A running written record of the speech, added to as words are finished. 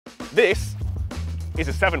This is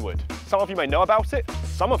a 7-wood. Some of you may know about it,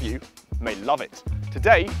 some of you may love it.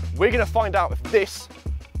 Today, we're gonna find out if this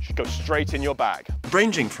should go straight in your bag.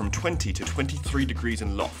 Ranging from 20 to 23 degrees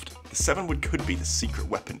in loft, the 7-wood could be the secret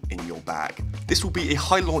weapon in your bag. This will be a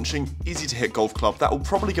high-launching, easy-to-hit golf club that will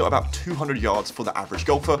probably go about 200 yards for the average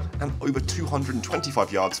golfer and over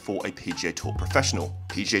 225 yards for a PGA Tour professional.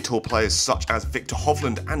 PGA Tour players such as Viktor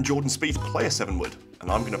Hovland and Jordan Spieth play a 7-wood, and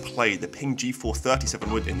I'm going to play the Ping G430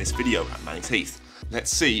 7-wood in this video at Manning's Heath. Let's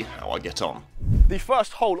see how I get on. The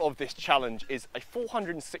first hole of this challenge is a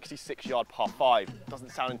 466-yard par 5.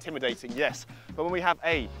 Doesn't sound intimidating, yes, but when we have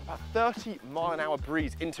about 30-mile-an-hour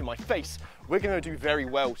breeze into my face, we're going to do very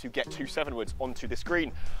well to get 2 7-woods onto this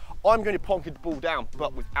green. I'm going to plonk the ball down,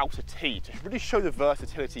 but without a tee, to really show the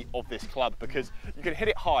versatility of this club, because you can hit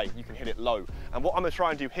it high, you can hit it low. And what I'm going to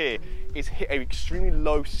try and do here is hit an extremely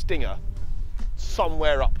low stinger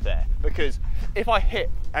somewhere up there, because if I hit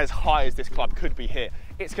as high as this club could be hit,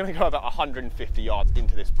 it's going to go about 150 yards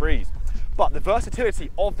into this breeze. But the versatility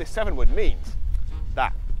of this 7-wood means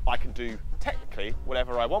that I can do technically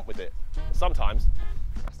whatever I want with it. Sometimes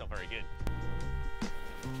that's not very good.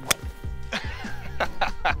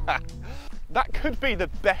 That could be the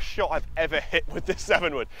best shot I've ever hit with this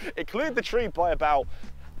 7-wood. It cleared the tree by about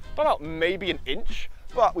maybe an inch,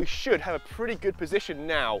 but we should have a pretty good position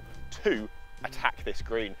now to attack this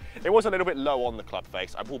green. It was a little bit low on the club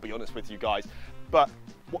face, I will be honest with you guys, but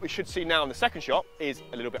what we should see now in the second shot is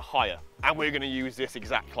a little bit higher, and we're going to use this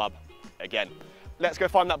exact club again. Let's go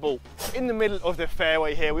find that ball. In the middle of the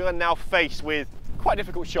fairway here, we are now faced with quite a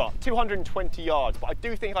difficult shot, 220 yards, but I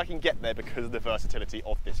do think I can get there because of the versatility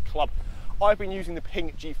of this club. I've been using the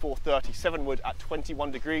Ping G430 7-wood at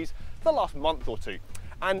 21 degrees for the last month or two,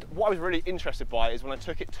 and what I was really interested by is when I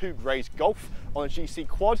took it to Gray's Golf on a GC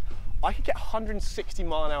quad, I could get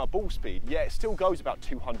 160-mile-an-hour ball speed. Yeah, it still goes about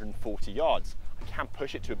 240 yards. I can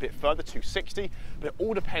push it to a bit further, 260, but it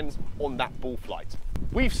all depends on that ball flight.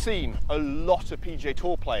 We've seen a lot of PGA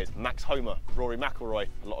Tour players, Max Homa, Rory McIlroy,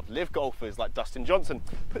 a lot of live golfers like Dustin Johnson,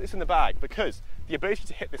 put this in the bag because the ability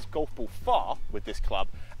to hit this golf ball far with this club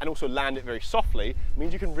and also land it very softly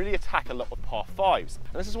means you can really attack a lot of par 5s.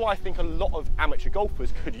 And this is why I think a lot of amateur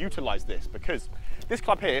golfers could utilize this, because this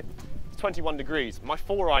club here, 21 degrees. My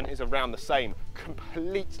 4-iron is around the same,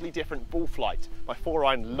 completely different ball flight. My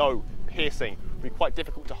 4-iron low, piercing, would be quite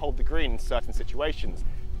difficult to hold the green in certain situations.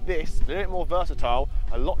 This, a little bit more versatile,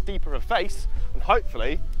 a lot deeper of a face, and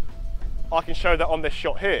hopefully I can show that on this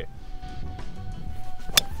shot here.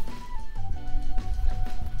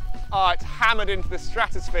 It's hammered into the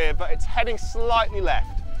stratosphere, but it's heading slightly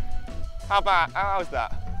left. How's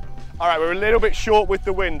that? All right, we're a little bit short with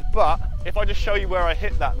the wind, but if I just show you where I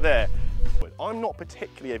hit that there, I'm not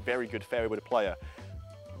particularly a very good fairway wood player,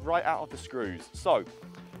 right out of the screws. So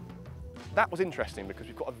that was interesting because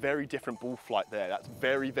we've got a very different ball flight there. That's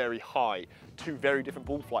very, very high. 2 very different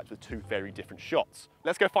ball flights with 2 very different shots.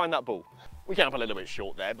 Let's go find that ball. We came up a little bit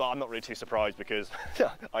short there, but I'm not really too surprised because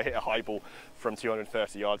I hit a high ball from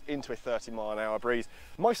 230 yards into a 30-mile-an-hour breeze.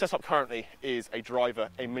 My setup currently is a driver,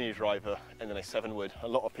 a mini driver, and then a 7-wood. A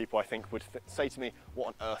lot of people, I think, would say to me, what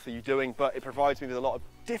on earth are you doing? But it provides me with a lot of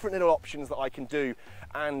different little options that I can do.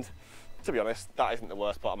 And to be honest, that isn't the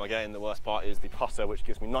worst part of my game. The worst part is the putter, which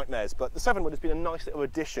gives me nightmares. But the 7-wood has been a nice little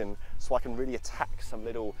addition so I can really attack some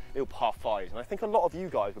little par 5s. And I think a lot of you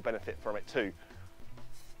guys would benefit from it too.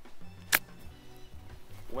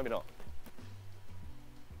 Maybe not.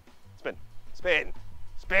 Spin, spin,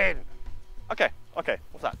 spin. Okay,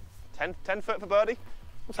 what's that? 10 foot for birdie?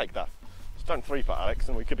 We'll take that. Stone 3-putt, Alex,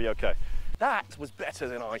 and we could be okay. That was better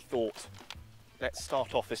than I thought. Let's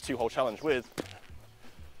start off this 2-hole challenge with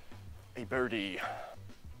a birdie.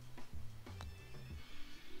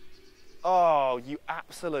 Oh, you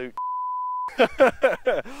absolute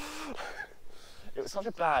It was such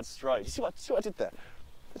a bad strike. You see what I did there?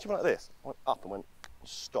 I just went like this. I went up and went,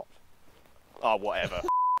 stopped. Oh, whatever.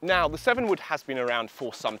 Now, the 7-wood has been around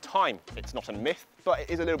for some time. It's not a myth, but it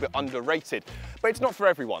is a little bit underrated. But it's not for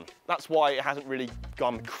everyone. That's why it hasn't really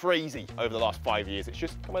gone crazy over the last 5 years. It's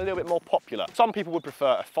just become a little bit more popular. Some people would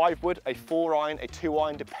prefer a 5-wood, a 4-iron, a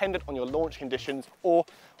 2-iron, dependent on your launch conditions or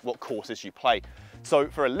what courses you play. So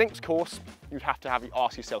for a links course, you'd have to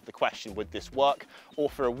ask yourself the question, would this work? Or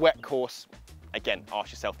for a wet course, again,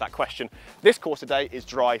 ask yourself that question. This course today is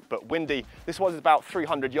dry but windy. This one is about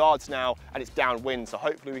 300 yards now and it's downwind, so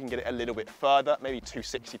hopefully we can get it a little bit further, maybe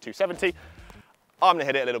 260, 270. I'm gonna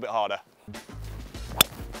hit it a little bit harder.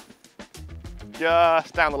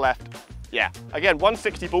 Just down the left. Yeah, again,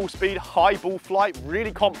 160 ball speed, high ball flight,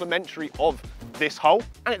 really complimentary of this hole.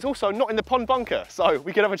 And it's also not in the pond bunker, so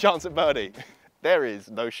we could have a chance at birdie. there is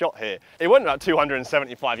no shot here. It went about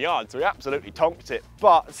 275 yards, so we absolutely tonked it.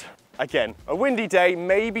 But again, a windy day,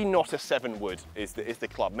 maybe not a 7-wood is the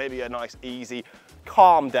club. Maybe a nice, easy,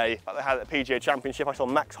 calm day like they had at the PGA Championship. I saw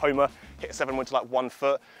Max Homa hit a 7-wood to like 1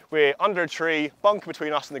 foot. We're under a tree, bunker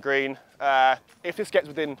between us and the green. If this gets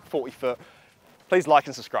within 40 foot, please like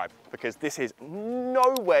and subscribe, because this is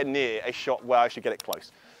nowhere near a shot where I should get it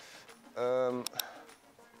close. I'm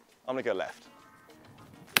gonna go left.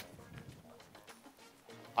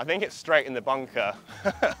 I think it's straight in the bunker.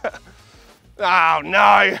 Oh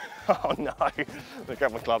no! Oh no! Let me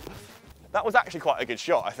grab my club. That was actually quite a good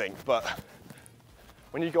shot, I think, but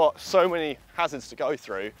when you've got so many hazards to go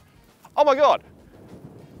through. Oh my God!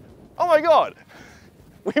 Oh my God!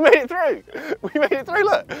 We made it through! We made it through,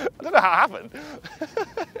 look! I don't know how it happened.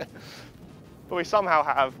 But we somehow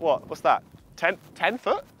have, what's that? 10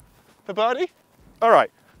 foot for birdie? All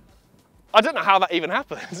right. I don't know how that even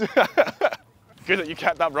happens. Good that you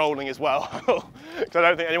kept that rolling as well. Because I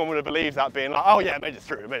don't think anyone would have believed that, being like, oh yeah, I made it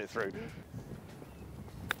through, I made it through.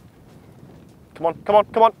 Come on, come on,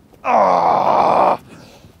 come on. Ah!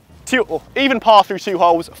 Even par through 2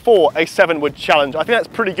 holes for a 7-wood challenge. I think that's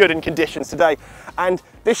pretty good in conditions today. And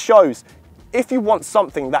this shows, if you want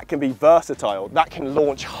something that can be versatile, that can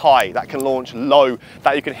launch high, that can launch low,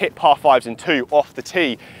 that you can hit par 5s and 2 off the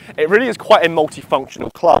tee, it really is quite a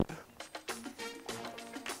multifunctional club.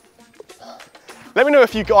 Let me know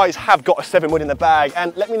if you guys have got a 7-wood in the bag,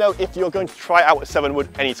 and let me know if you're going to try out a 7-wood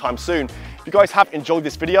anytime soon. If you guys have enjoyed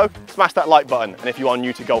this video, smash that like button, and if you are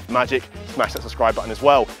new to Golf Magic, smash that subscribe button as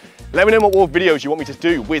well. Let me know what more videos you want me to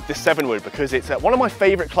do with the 7-wood, because it's one of my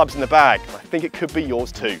favourite clubs in the bag. I think it could be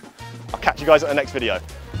yours too. I'll catch you guys at the next video.